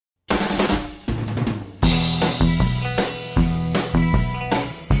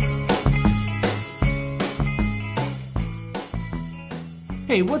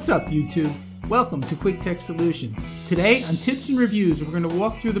Hey, what's up YouTube? Welcome to Quick Tech Solutions. Today on Tips and Reviews, we're going to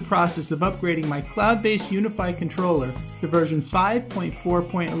walk through the process of upgrading my cloud-based Unifi controller to version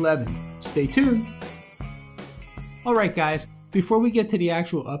 5.4.11. Stay tuned! Alright guys, before we get to the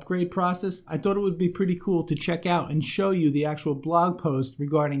actual upgrade process, I thought it would be pretty cool to check out and show you the actual blog post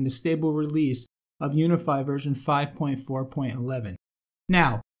regarding the stable release of Unifi version 5.4.11.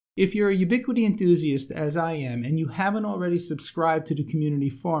 Now, if you're a Ubiquiti enthusiast as I am and you haven't already subscribed to the community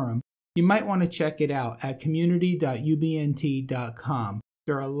forum, you might want to check it out at community.ubnt.com.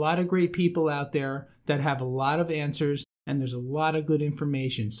 There are a lot of great people out there that have a lot of answers and there's a lot of good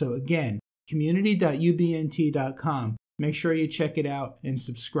information. So again, community.ubnt.com. Make sure you check it out and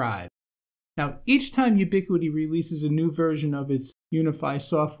subscribe. Now, each time Ubiquiti releases a new version of its Unifi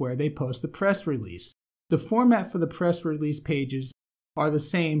software, they post a press release. The format for the press release pages are the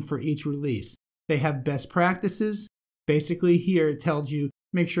same for each release. They have best practices. Basically here it tells you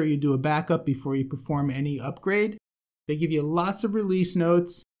make sure you do a backup before you perform any upgrade. They give you lots of release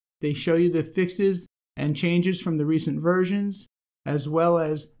notes. They show you the fixes and changes from the recent versions, as well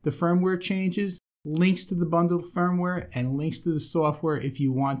as the firmware changes, links to the bundled firmware, and links to the software if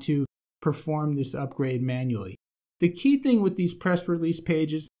you want to perform this upgrade manually. The key thing with these press release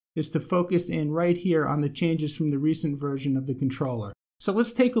pages is to focus in right here on the changes from the recent version of the controller. So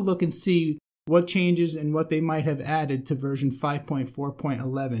let's take a look and see what changes and what they might have added to version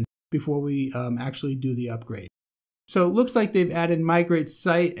 5.4.11 before we actually do the upgrade. So it looks like they've added Migrate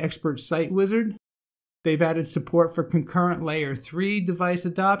Site Expert Site Wizard. They've added support for concurrent layer 3 device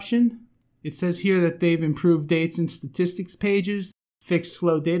adoption. It says here that they've improved dates and statistics pages, fixed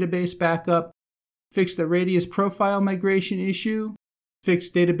slow database backup, fixed the radius profile migration issue,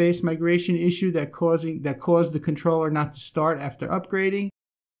 fixed database migration issue that caused the controller not to start after upgrading.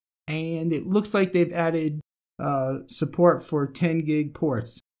 And it looks like they've added support for 10 gig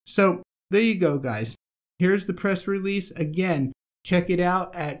ports. So there you go, guys. Here's the press release. Again, check it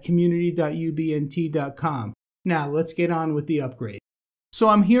out at community.ubnt.com. Now let's get on with the upgrade. So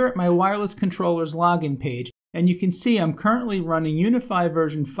I'm here at my wireless controller's login page, and you can see I'm currently running Unifi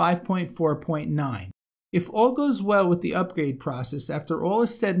version 5.4.9. If all goes well with the upgrade process, after all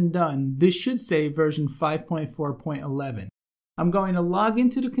is said and done, this should say version 5.4.11. I'm going to log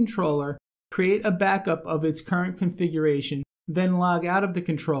into the controller, create a backup of its current configuration, then log out of the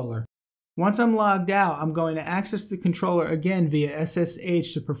controller. Once I'm logged out, I'm going to access the controller again via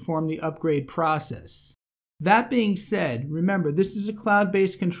SSH to perform the upgrade process. That being said, remember this is a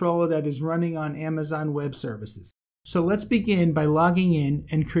cloud-based controller that is running on Amazon Web Services. So let's begin by logging in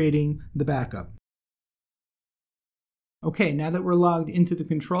and creating the backup. Okay, now that we're logged into the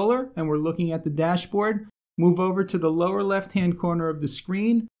controller and we're looking at the dashboard, move over to the lower left-hand corner of the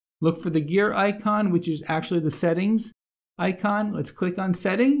screen. Look for the gear icon, which is actually the settings icon. Let's click on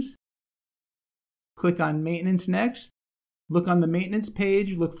settings. Click on maintenance next. Look on the maintenance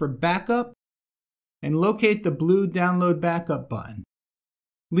page, look for backup, and locate the blue download backup button.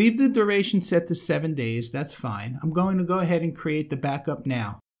 Leave the duration set to 7 days, that's fine. I'm going to go ahead and create the backup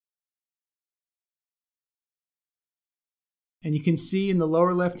now. And you can see in the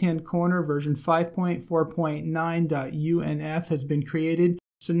lower left-hand corner, version 5.4.9.unf has been created.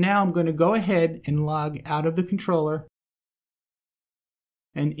 So now I'm going to go ahead and log out of the controller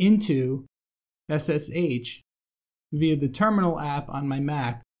and into SSH via the terminal app on my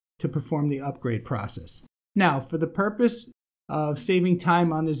Mac to perform the upgrade process. Now, for the purpose of saving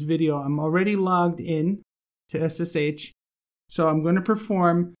time on this video, I'm already logged in to SSH. So I'm going to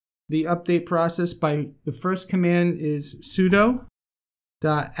perform the update process by the first command is sudo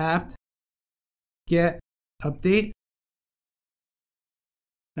apt-get update.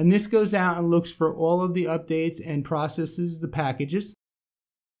 And this goes out and looks for all of the updates and processes the packages.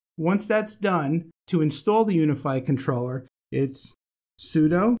 Once that's done, to install the Unifi controller, it's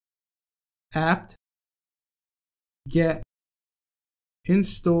sudo apt-get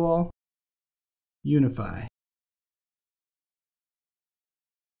install Unifi.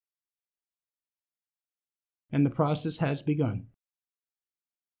 And the process has begun.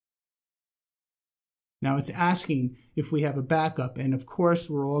 Now it's asking if we have a backup, and of course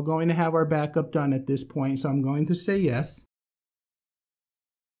we're all going to have our backup done at this point, so I'm going to say yes.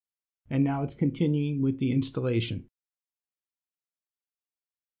 And now it's continuing with the installation.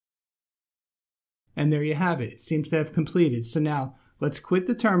 And there you have it. It seems to have completed. So now let's quit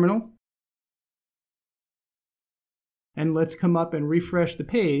the terminal and let's come up and refresh the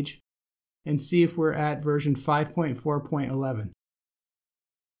page and see if we're at version 5.4.11.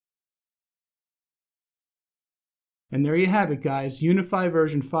 And there you have it, guys, Unifi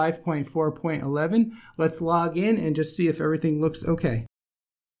version 5.4.11. Let's log in and just see if everything looks okay.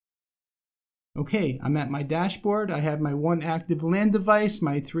 Okay, I'm at my dashboard. I have my 1 active LAN device,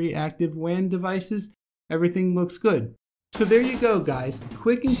 my 3 active WAN devices. Everything looks good. So there you go, guys.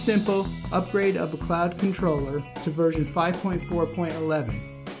 Quick and simple upgrade of a cloud controller to version 5.4.11.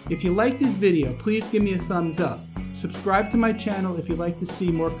 If you like this video, please give me a thumbs up. Subscribe to my channel if you'd like to see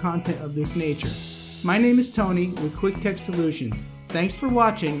more content of this nature. My name is Tony with Quick Tech Solutions. Thanks for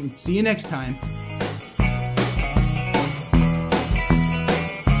watching and see you next time.